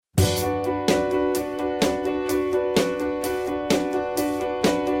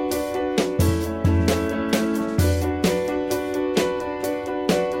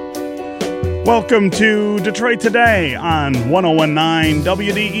Welcome to Detroit Today on 1019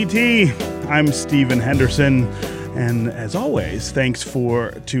 WDET. I'm Stephen Henderson, and as always, thanks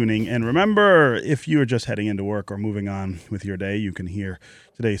for tuning in. Remember, if you are just heading into work or moving on with your day, you can hear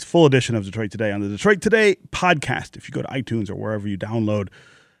today's full edition of Detroit Today on the Detroit Today podcast. If you go to iTunes or wherever you download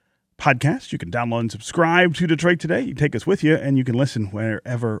podcasts, you can download and subscribe to Detroit Today. You take us with you, and you can listen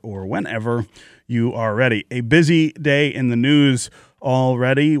wherever or whenever you are ready. A busy day in the news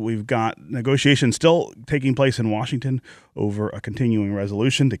already. We've got negotiations still taking place in Washington over a continuing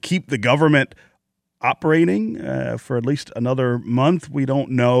resolution to keep the government operating for at least another month. We don't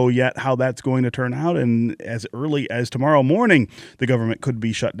know yet how that's going to turn out, and as early as tomorrow morning, the government could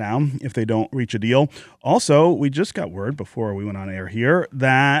be shut down if they don't reach a deal. Also, we just got word before we went on air here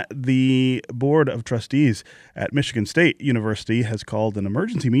that the Board of Trustees at Michigan State University has called an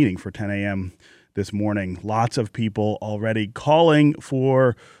emergency meeting for 10 a.m. this morning. Lots of people already calling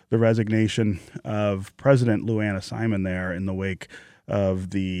for the resignation of President Lou Anna Simon there in the wake of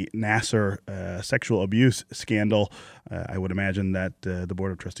the Nassar sexual abuse scandal. I would imagine that the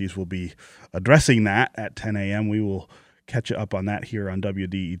Board of Trustees will be addressing that at 10 a.m. We will catch you up on that here on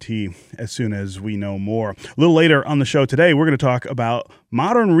WDET as soon as we know more. A little later on the show today, we're going to talk about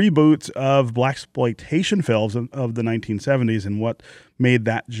modern reboots of blaxploitation films of the 1970s and what made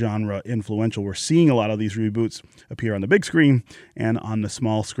that genre influential. We're seeing a lot of these reboots appear on the big screen and on the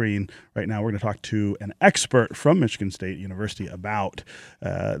small screen. Right now, we're going to talk to an expert from Michigan State University about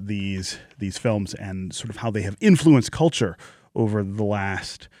these films and sort of how they have influenced culture over the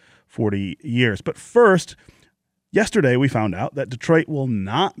last 40 years. But first, yesterday, we found out that Detroit will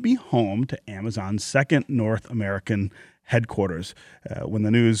not be home to Amazon's second North American headquarters. When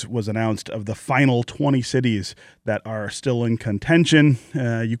the news was announced of the final 20 cities that are still in contention,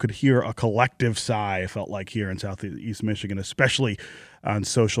 you could hear a collective sigh, felt like, here in Southeast Michigan, especially on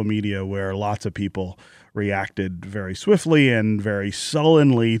social media, where lots of people reacted very swiftly and very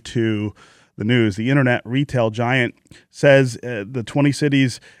sullenly to the news. The internet retail giant says the 20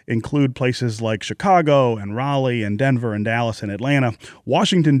 cities include places like Chicago and Raleigh and Denver and Dallas and Atlanta.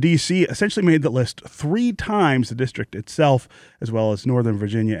 Washington, D.C. essentially made the list 3 times the district itself, as well as Northern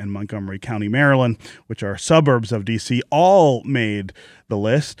Virginia and Montgomery County, Maryland, which are suburbs of D.C., all made the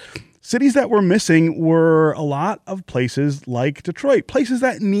list. Cities that were missing were a lot of places like Detroit, places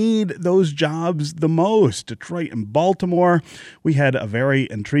that need those jobs the most. Detroit and Baltimore, we had a very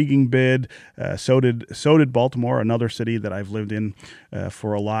intriguing bid. So did Baltimore, another city that I've lived in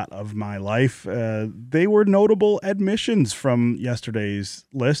for a lot of my life. They were notable admissions from yesterday's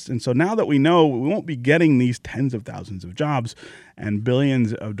list. And so now that we know we won't be getting these tens of thousands of jobs and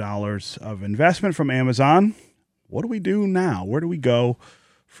billions of dollars of investment from Amazon, what do we do now? Where do we go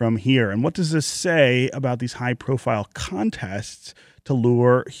from here? And what does this say about these high-profile contests to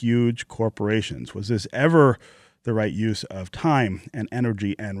lure huge corporations? Was this ever the right use of time and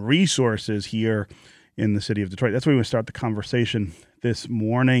energy and resources here in the city of Detroit? That's where we want to start the conversation this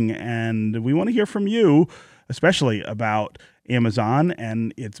morning, and we want to hear from you, especially about Amazon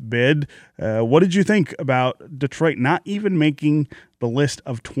and its bid. What did you think about Detroit not even making the list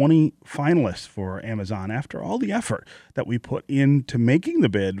of 20 finalists for Amazon after all the effort that we put into making the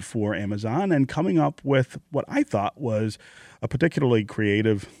bid for Amazon and coming up with what I thought was a particularly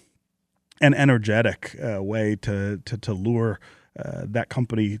creative and energetic way to lure that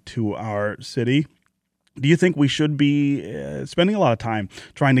company to our city? Do you think we should be spending a lot of time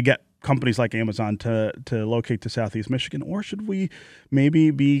trying to get companies like Amazon to locate to Southeast Michigan, or should we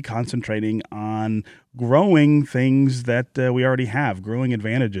maybe be concentrating on growing things that we already have, growing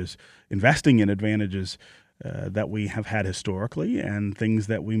advantages, investing in advantages that we have had historically and things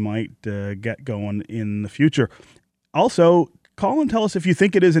that we might get going in the future? Also, call and tell us if you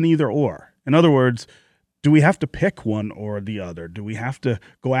think it is an either or. In other words, do we have to pick one or the other? Do we have to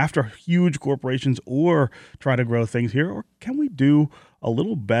go after huge corporations or try to grow things here? Or can we do a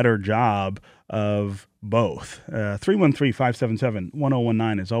little better job of both?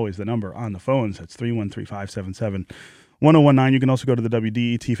 313-577-1019 is always the number on the phones. That's 313-577-1019. You can also go to the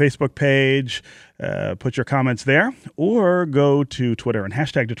WDET Facebook page, put your comments there, or go to Twitter and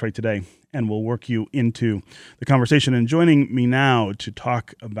hashtag Detroit Today, and we'll work you into the conversation. And joining me now to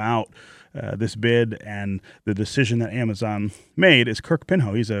talk about this bid and the decision that Amazon made is Kirk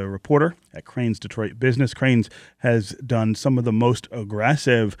Pinho. He's a reporter at Crain's Detroit Business. Crain's has done some of the most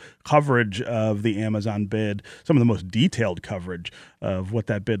aggressive coverage of the Amazon bid, some of the most detailed coverage of what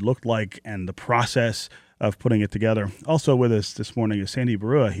that bid looked like and the process of putting it together. Also with us this morning is Sandy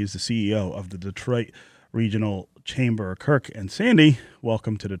Baruah. He's the CEO of the Detroit Regional Chamber. Kirk and Sandy,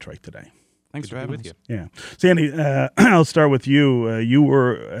 welcome to Detroit Today. Thanks for having us. Yeah. Sandy, I'll start with you. You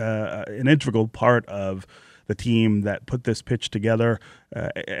were an integral part of the team that put this pitch together.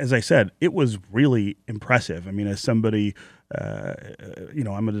 As I said, it was really impressive. I mean, as somebody,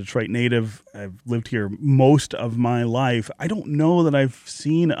 I'm a Detroit native. I've lived here most of my life. I don't know that I've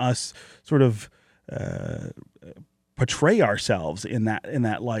seen us sort of portray ourselves in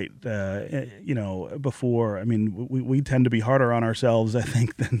that light, before. I mean, we tend to be harder on ourselves, I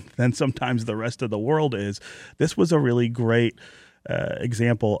think, than sometimes the rest of the world is. This was a really great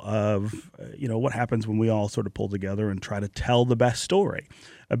example of, what happens when we all sort of pull together and try to tell the best story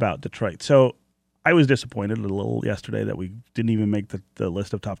about Detroit. So I was disappointed a little yesterday that we didn't even make the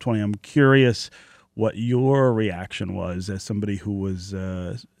list of top 20. I'm curious what your reaction was as somebody who was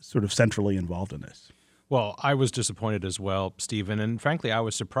sort of centrally involved in this. Well, I was disappointed as well, Stephen, and frankly, I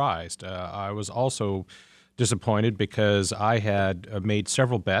was surprised. I was also disappointed because I had made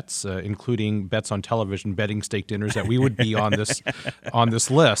several bets, including bets on television, betting steak dinners, that we would be on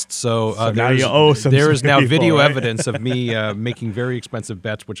this list. So there is now video evidence of me making very expensive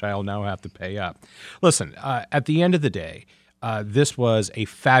bets, which I'll now have to pay up. Listen, at the end of the day, this was a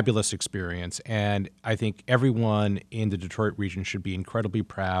fabulous experience, and I think everyone in the Detroit region should be incredibly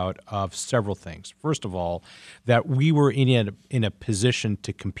proud of several things. First of all, that we were in a position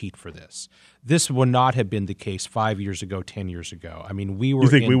to compete for this. This would not have been the case 5 years ago, 10 years ago. I mean, we were. You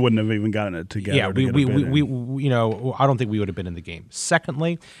think we wouldn't have even gotten it together? Yeah, I don't think we would have been in the game.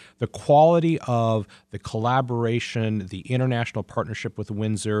 Secondly, the quality of the collaboration, the international partnership with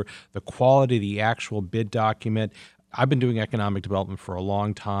Windsor, the quality of the actual bid document. I've been doing economic development for a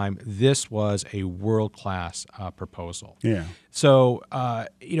long time. This was a world-class proposal. Yeah. So,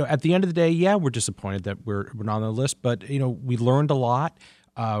 at the end of the day, yeah, we're disappointed that we're not on the list, but, we learned a lot.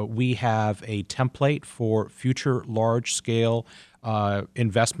 We have a template for future large-scale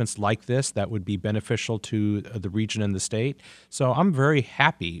investments like this that would be beneficial to the region and the state. So I'm very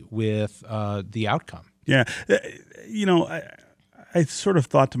happy with the outcome. Yeah. I sort of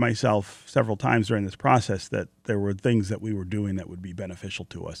thought to myself several times during this process that there were things that we were doing that would be beneficial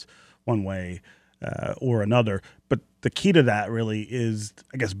to us one way or another. But the key to that really is,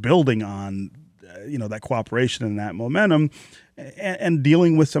 I guess, building on, that cooperation and that momentum and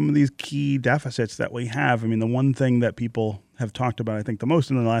dealing with some of these key deficits that we have. I mean, the one thing that people have talked about, I think, the most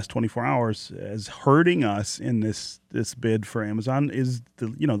in the last 24 hours as hurting us in this bid for Amazon is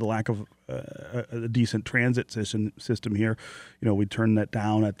the lack of a decent transit system here. We turned that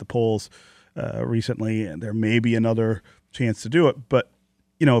down at the polls recently, and there may be another chance to do it. But,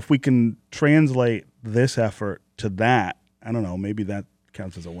 if we can translate this effort to that, I don't know, maybe that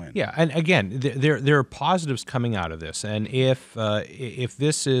counts as a win. Yeah, and again, there are positives coming out of this, and if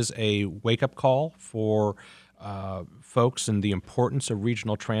this is a wake-up call for folks and the importance of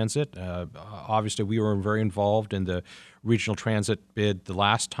regional transit, obviously we were very involved in the regional transit bid the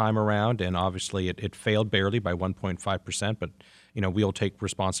last time around, and obviously it failed barely by 1.5%, but we'll take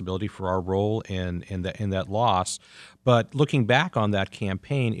responsibility for our role in that loss. But looking back on that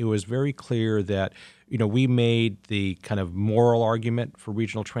campaign, it was very clear that we made the kind of moral argument for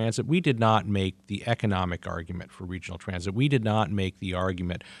regional transit. We did not make the economic argument for regional transit. We did not make the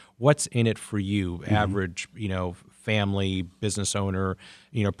argument, what's in it for you, average, family, business owner,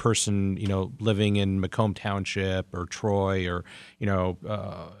 person, living in Macomb Township or Troy or,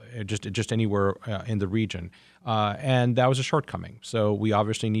 just anywhere in the region. And that was a shortcoming. So we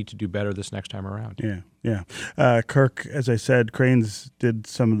obviously need to do better this next time around. Yeah. Kirk, as I said, Cranes did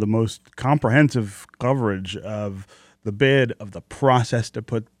some of the most comprehensive coverage of the bid, of the process to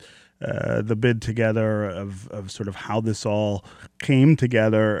put the bid together, of sort of how this all came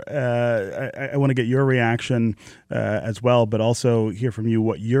together. I want to get your reaction as well, but also hear from you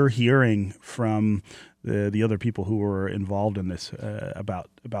what you're hearing from the other people who were involved in this about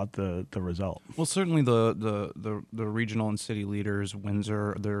the result. Well, certainly the regional and city leaders,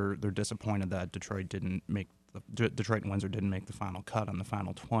 Windsor, they're disappointed that Detroit and Windsor didn't make the final cut on the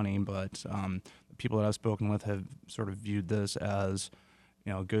final 20. But the people that I've spoken with have sort of viewed this as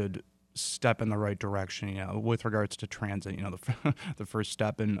a good step in the right direction. With regards to transit, the first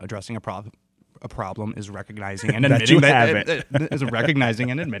step in addressing a problem is recognizing and admitting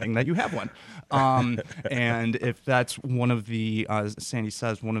that you have one. And if that's one of the, as Sandy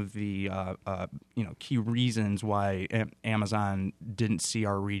says, one of the key reasons why Amazon didn't see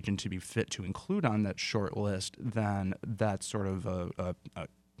our region to be fit to include on that short list, then that's sort of a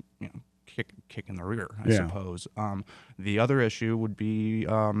kick in the rear, I suppose. The other issue would be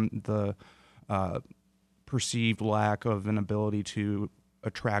the perceived lack of an ability to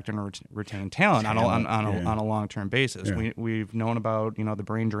attract and retain talent on a long-term basis. Yeah. We've known about the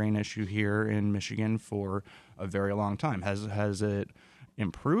brain drain issue here in Michigan for a very long time. Has it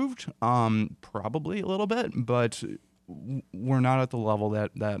improved? Probably a little bit, but we're not at the level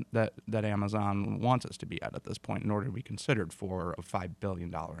that Amazon wants us to be at this point in order to be considered for a $5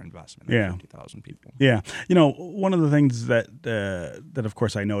 billion investment in 50,000 people. Yeah. One of the things that of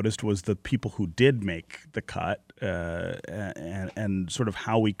course I noticed was the people who did make the cut and sort of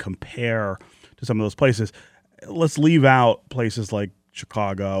how we compare to some of those places. Let's leave out places like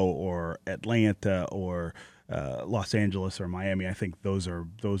Chicago or Atlanta or Los Angeles or Miami. I think those are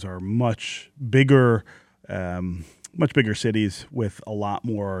much bigger cities with a lot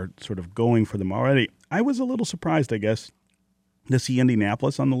more sort of going for them already. I was a little surprised, I guess, to see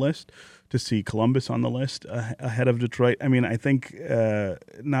Indianapolis on the list, to see Columbus on the list ahead of Detroit. I mean, I think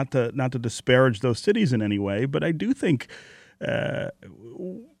not to disparage those cities in any way, but I do think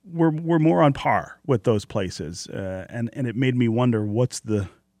we're more on par with those places, and it made me wonder what's the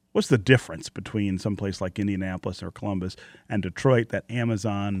difference between some place like Indianapolis or Columbus and Detroit that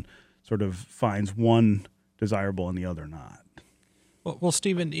Amazon sort of finds one desirable and the other not. Well,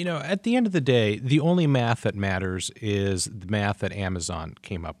 Stephen, at the end of the day, the only math that matters is the math that Amazon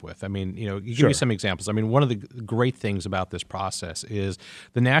came up with. I mean, give me some examples. I mean, one of the great things about this process is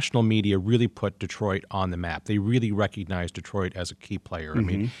the national media really put Detroit on the map. They really recognized Detroit as a key player. I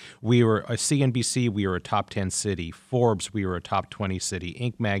mean, we were a CNBC, we were a top 10 city. Forbes, we were a top 20 city.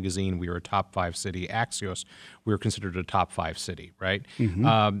 Inc. magazine, we were a top 5 city. Axios, we were considered a top 5 city, right?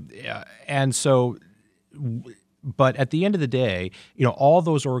 And so... But at the end of the day, all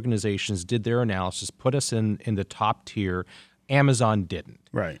those organizations did their analysis, put us in the top tier. Amazon didn't.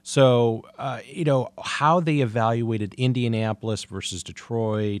 Right. So, how they evaluated Indianapolis versus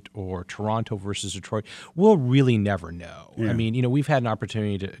Detroit or Toronto versus Detroit, we'll really never know. Yeah. I mean, we've had an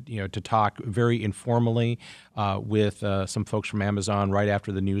opportunity to talk very informally with some folks from Amazon right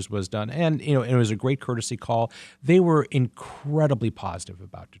after the news was done, and it was a great courtesy call. They were incredibly positive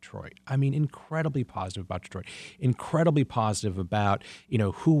about Detroit. I mean, incredibly positive about Detroit. Incredibly positive about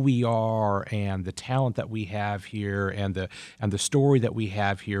who we are and the talent that we have here and the story that we have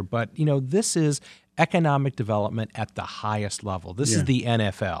here. But this is economic development at the highest level. This is the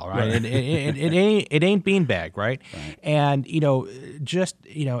NFL, right? It ain't beanbag, right? And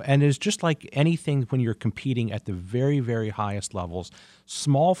and it's just like anything when you're competing at the very, very highest levels.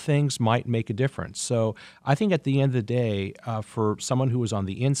 Small things might make a difference. So I think at the end of the day, for someone who was on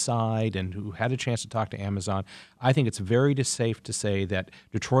the inside and who had a chance to talk to Amazon, I think it's very safe to say that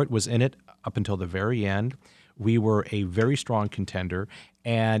Detroit was in it up until the very end. We were a very strong contender,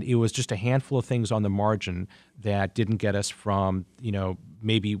 and it was just a handful of things on the margin that didn't get us from,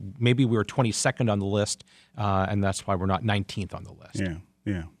 maybe we were 22nd on the list, and that's why we're not 19th on the list.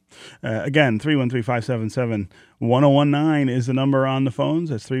 Yeah. Again, 313-577-1019 is the number on the phones.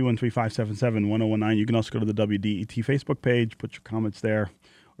 That's 313-577-1019. You can also go to the WDET Facebook page, put your comments there,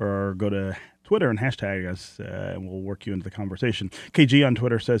 or go to Twitter and hashtag us, and we'll work you into the conversation. KG on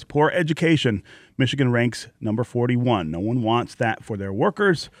Twitter says, poor education. Michigan ranks number 41. No one wants that for their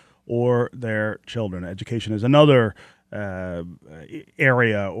workers or their children. Education is another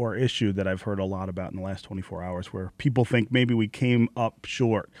area or issue that I've heard a lot about in the last 24 hours where people think maybe we came up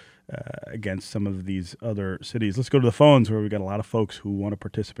short against some of these other cities. Let's go to the phones where we've got a lot of folks who want to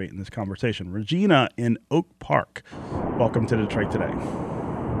participate in this conversation. Regina in Oak Park. Welcome to Detroit Today.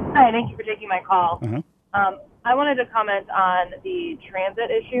 Hi, thank you for taking my call. I wanted to comment on the transit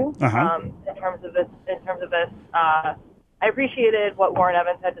issue in terms of this. I appreciated what Warren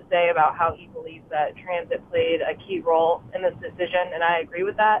Evans had to say about how he believes that transit played a key role in this decision, and I agree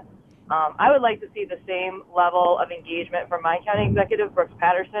with that. I would like to see the same level of engagement from my county executive, Brooks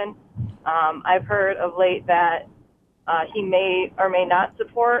Patterson. I've heard of late that he may or may not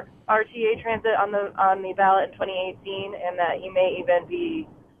support RTA transit on the ballot in 2018, and that he may even be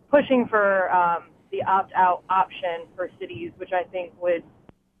pushing for the opt-out option for cities, which I think would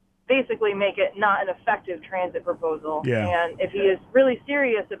basically make it not an effective transit proposal. Yeah. And if he is really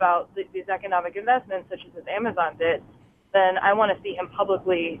serious about these economic investments, such as Amazon did, then I want to see him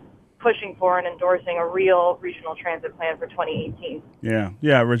publicly pushing for and endorsing a real regional transit plan for 2018.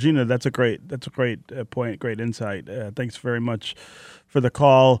 Yeah, Regina, that's a great point, great insight. Thanks very much for the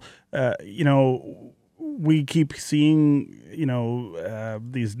call. We keep seeing,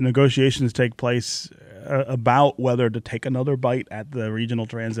 these negotiations take place about whether to take another bite at the regional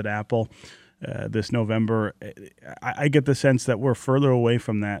transit apple this November. I get the sense that we're further away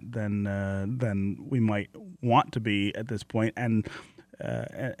from that than we might want to be at this point. And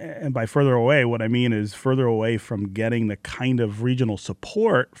and by further away, what I mean is further away from getting the kind of regional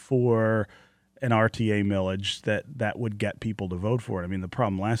support for an RTA millage that would get people to vote for it. I mean, the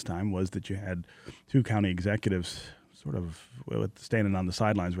problem last time was that you had two county executives sort of standing on the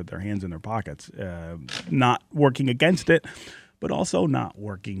sidelines with their hands in their pockets, not working against it, but also not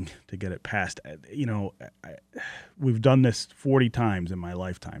working to get it passed. We've done this 40 times in my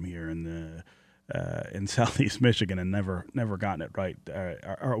lifetime here in Southeast Michigan and never gotten it right.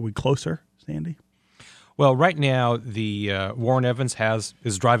 Are we closer, Sandy? Well, right now, the Warren Evans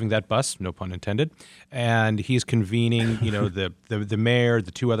is driving that bus, no pun intended, and he's convening, the mayor,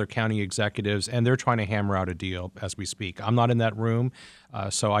 the two other county executives, and they're trying to hammer out a deal as we speak. I'm not in that room,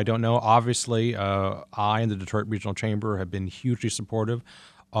 so I don't know. Obviously, I and the Detroit Regional Chamber have been hugely supportive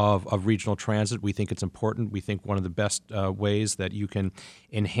of regional transit. We think it's important. We think one of the best ways that you can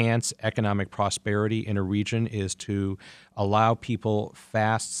enhance economic prosperity in a region is to allow people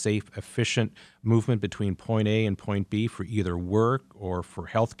fast, safe, efficient movement between point A and point B for either work or for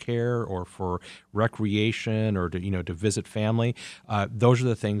health care or for recreation or to visit family. Those are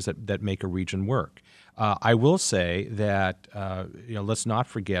the things that make a region work. I will say that let's not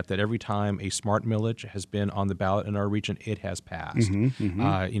forget that every time a smart millage has been on the ballot in our region, it has passed.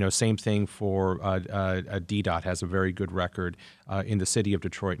 Same thing for DDOT has a very good record in the city of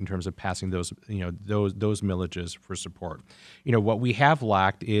Detroit in terms of passing those millages for support. What we have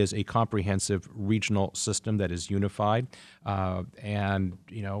lacked is a comprehensive regional system that is unified, and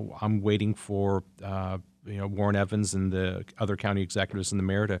I'm waiting for Warren Evans and the other county executives and the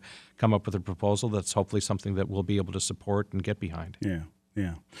mayor to come up with a proposal that's hopefully something that we'll be able to support and get behind.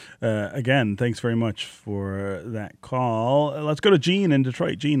 Yeah. Again, thanks very much for that call. Let's go to Gene in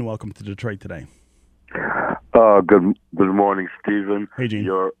Detroit. Gene, welcome to Detroit Today. Good morning, Stephen. Hey, Gene.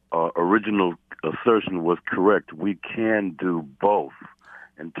 Your original assertion was correct. We can do both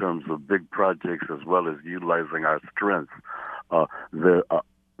in terms of big projects as well as utilizing our strengths.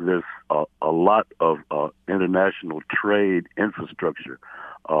 There's a lot of international trade infrastructure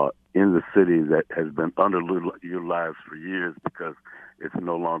in the city that has been underutilized for years because it's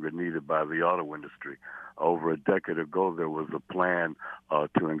no longer needed by the auto industry. Over a decade ago, there was a plan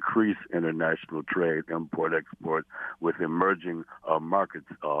to increase international trade, import-export, with emerging markets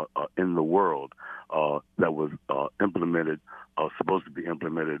in the world that was supposed to be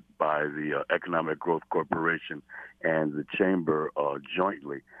implemented by the Economic Growth Corporation and the Chamber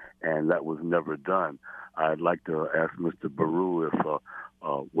jointly, and that was never done. I'd like to ask Mr. Baruah if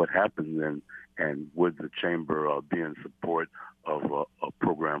what happened then, and would the Chamber be in support of a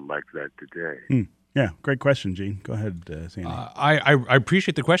program like that today? Yeah, great question, Gene. Go ahead, Sandy. I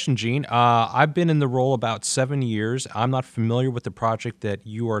appreciate the question, Gene. I've been in the role about 7 years. I'm not familiar with the project that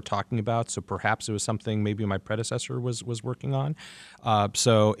you are talking about, so perhaps it was something maybe my predecessor was working on.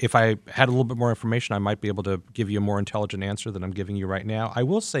 So if I had a little bit more information, I might be able to give you a more intelligent answer than I'm giving you right now. I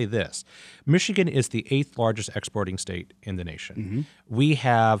will say this. Michigan is the 8th largest exporting state in the nation. Mm-hmm. We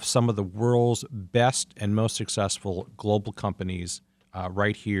have some of the world's best and most successful global companies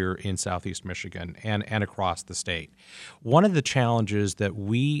right here in Southeast Michigan and across the state. One of the challenges that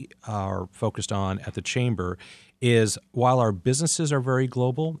we are focused on at the Chamber is while our businesses are very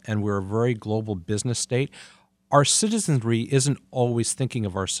global and we're a very global business state, our citizenry isn't always thinking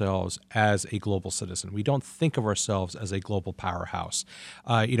of ourselves as a global citizen. We don't think of ourselves as a global powerhouse.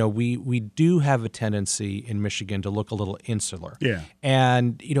 We do have a tendency in Michigan to look a little insular. Yeah.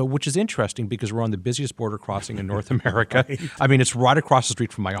 And, which is interesting because we're on the busiest border crossing in North America. Right. I mean, it's right across the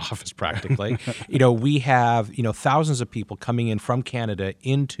street from my office practically. We have, thousands of people coming in from Canada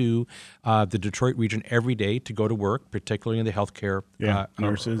into the Detroit region every day to go to work, particularly in the healthcare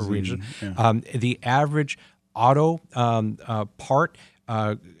nurses region. And, the average auto part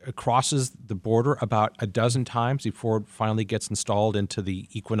crosses the border about a dozen times before it finally gets installed into the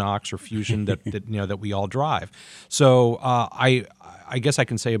Equinox or Fusion that we all drive. So I guess I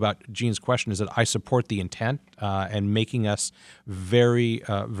can say about Gene's question is that I support the intent and making us very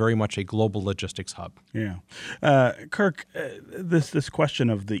much a global logistics hub. Yeah, Kirk, this question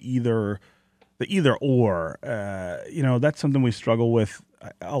of the either or, that's something we struggle with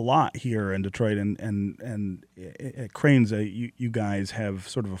a lot here in Detroit, and at Cranes, you guys have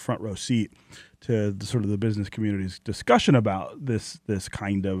sort of a front row seat to the business community's discussion about this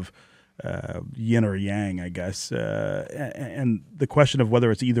kind of yin or yang, I guess, and the question of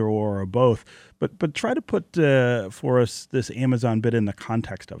whether it's either or both. But try to put for us this Amazon bid in the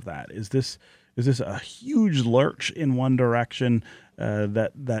context of that. Is this a huge lurch in one direction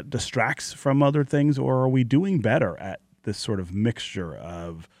that distracts from other things, or are we doing better at this sort of mixture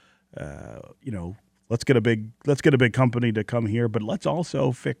of, let's get a big company to come here, but let's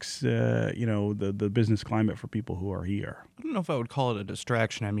also fix the business climate for people who are here. I don't know if I would call it a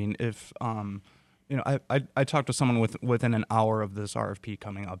distraction. I mean, if I talked to someone within an hour of this RFP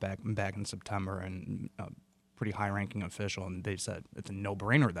coming out back in September, and pretty high-ranking official, and they said it's a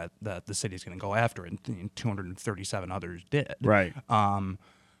no-brainer that the city's going to go after it, and 237 others did. Right. Pardon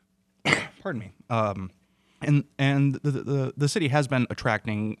me. And the city has been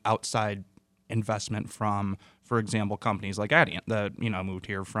attracting outside investment from, for example, companies like Adient that moved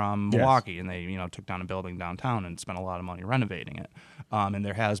here from Milwaukee, and they took down a building downtown and spent a lot of money renovating it. And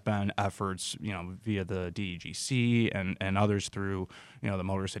there has been efforts via the DEGC and others through the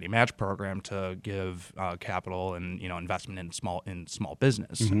Motor City Match program to give capital and investment in small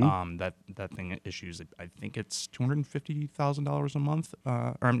business. That thing issues, I think it's $250,000 a month,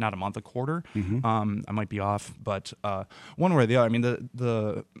 or not a month, a quarter. I might be off, but one way or the other. I mean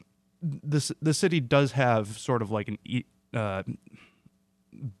the city does have sort of like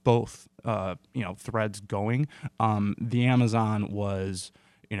both threads going. The Amazon was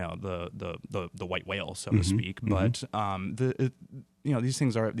the white whale, so to speak, but these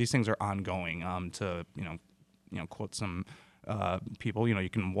things are ongoing. To quote some people, you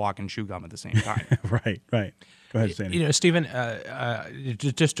can walk and chew gum at the same time. Right. Go ahead, Sandy. Stephen,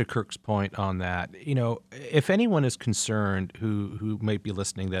 just to Kirk's point on that, if anyone is concerned who might be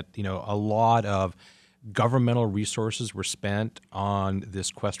listening that, a lot of governmental resources were spent on this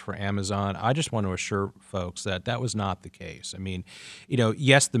quest for Amazon, I just want to assure folks that that was not the case. I mean,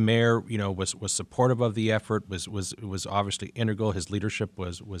 yes, the mayor, was supportive of the effort, was obviously integral. His leadership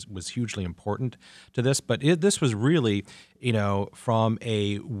was hugely important to this, but this was really, from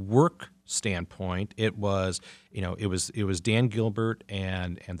a work standpoint, it was Dan Gilbert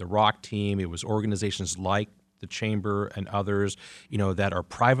and the Rock team. It was organizations like the Chamber and others, that are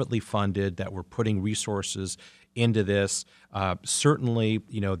privately funded, that were putting resources into this. Certainly,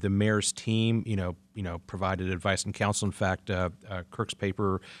 the mayor's team, provided advice and counsel. In fact, Kirk's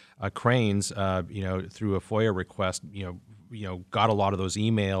paper, Cranes, through a FOIA request, got a lot of those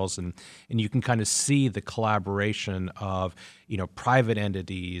emails, and you can kind of see the collaboration of, private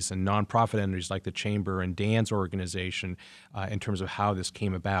entities and nonprofit entities like the Chamber and Dan's organization in terms of how this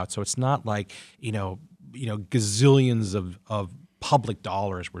came about. So it's not like, gazillions of public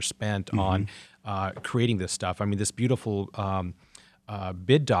dollars were spent on creating this stuff. I mean, this beautiful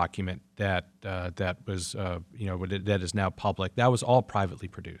bid document that was that is now public, that was all privately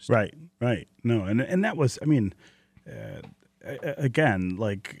produced. Right. No, and that was, I mean, again,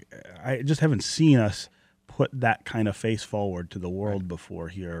 like, I just haven't seen us put that kind of face forward to the world before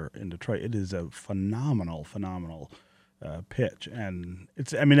here in Detroit. It is a phenomenal pitch, and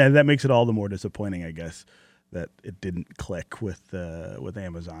that makes it all the more disappointing, I guess, that it didn't click with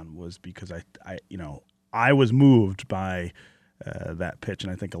Amazon, was because I was moved by that pitch,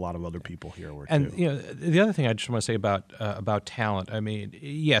 and I think a lot of other people here were too. And the other thing I just want to say about talent, I mean,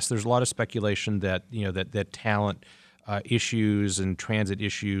 yes, there's a lot of speculation that that talent issues and transit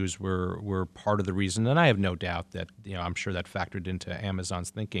issues were part of the reason, and I have no doubt that I'm sure that factored into Amazon's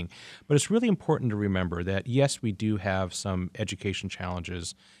thinking. But it's really important to remember that yes, we do have some education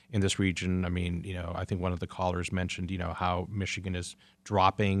challenges in this region. I mean, I think one of the callers mentioned how Michigan is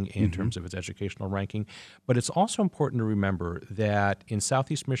dropping in terms of its educational ranking, but it's also important to remember that in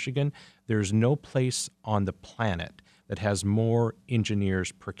Southeast Michigan, there's no place on the planet that has more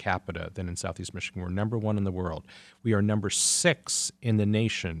engineers per capita than in Southeast Michigan. We're number one in the world. We are number 6 in the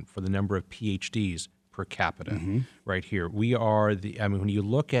nation for the number of PhDs per capita right here. We are when you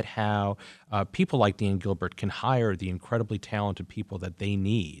look at how people like Dan Gilbert can hire the incredibly talented people that they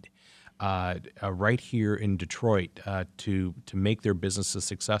need right here in Detroit to make their businesses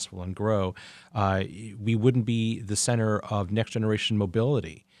successful and grow, we wouldn't be the center of next generation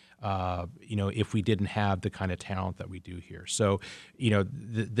mobility. If we didn't have the kind of talent that we do here. So,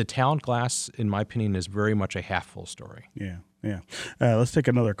 the talent glass, in my opinion, is very much a half full story. Yeah. Let's take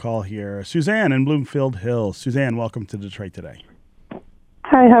another call here. Suzanne in Bloomfield Hills. Suzanne, welcome to Detroit Today.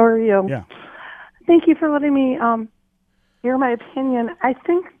 Hi, how are you? Yeah. Thank you for letting me hear my opinion. I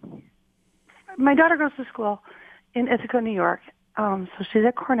think my daughter goes to school in Ithaca, New York. So she's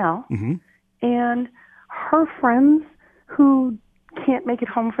at Cornell. And her friends who can't make it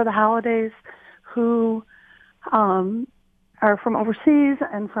home for the holidays, who are from overseas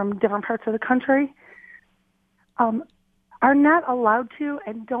and from different parts of the country, are not allowed to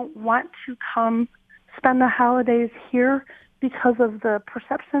and don't want to come spend the holidays here because of the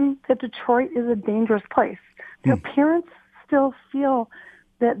perception that Detroit is a dangerous place. Their parents still feel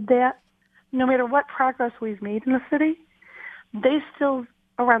that no matter what progress we've made in the city, they still,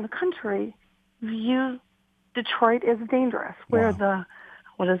 around the country, view Detroit as dangerous. Where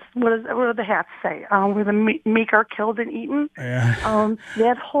what do the hats say? Where the meek are killed and eaten. Yeah.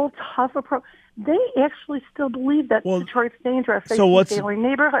 That whole tough approach. They actually still believe that Detroit's dangerous. They see failing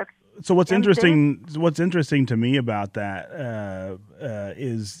neighborhoods. So what's interesting? What's interesting to me about that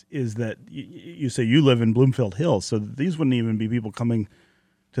is that you say you live in Bloomfield Hills, so these wouldn't even be people coming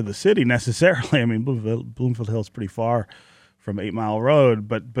to the city necessarily. I mean, Bloomfield Hills is pretty far from 8 Mile Road,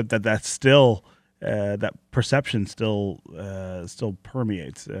 but that's still that perception still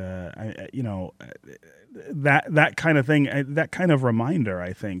permeates. That kind of thing, that kind of reminder,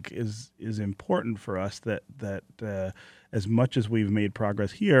 I think, is important for us. That as much as we've made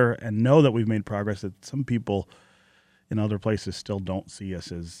progress here, and know that we've made progress, that some people in other places still don't see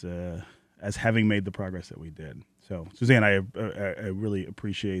us as having made the progress that we did. So, Suzanne, I really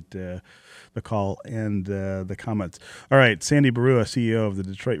appreciate the call and the comments. All right, Sandy Baruah, CEO of the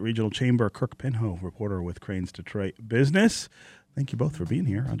Detroit Regional Chamber, Kirk Pinho, reporter with Crain's Detroit Business. Thank you both for being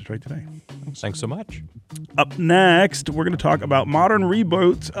here on Detroit Today. Thanks so much. Up next, we're going to talk about modern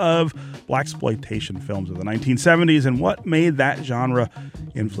reboots of blaxploitation films of the 1970s and what made that genre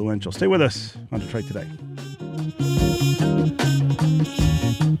influential. Stay with us on Detroit Today.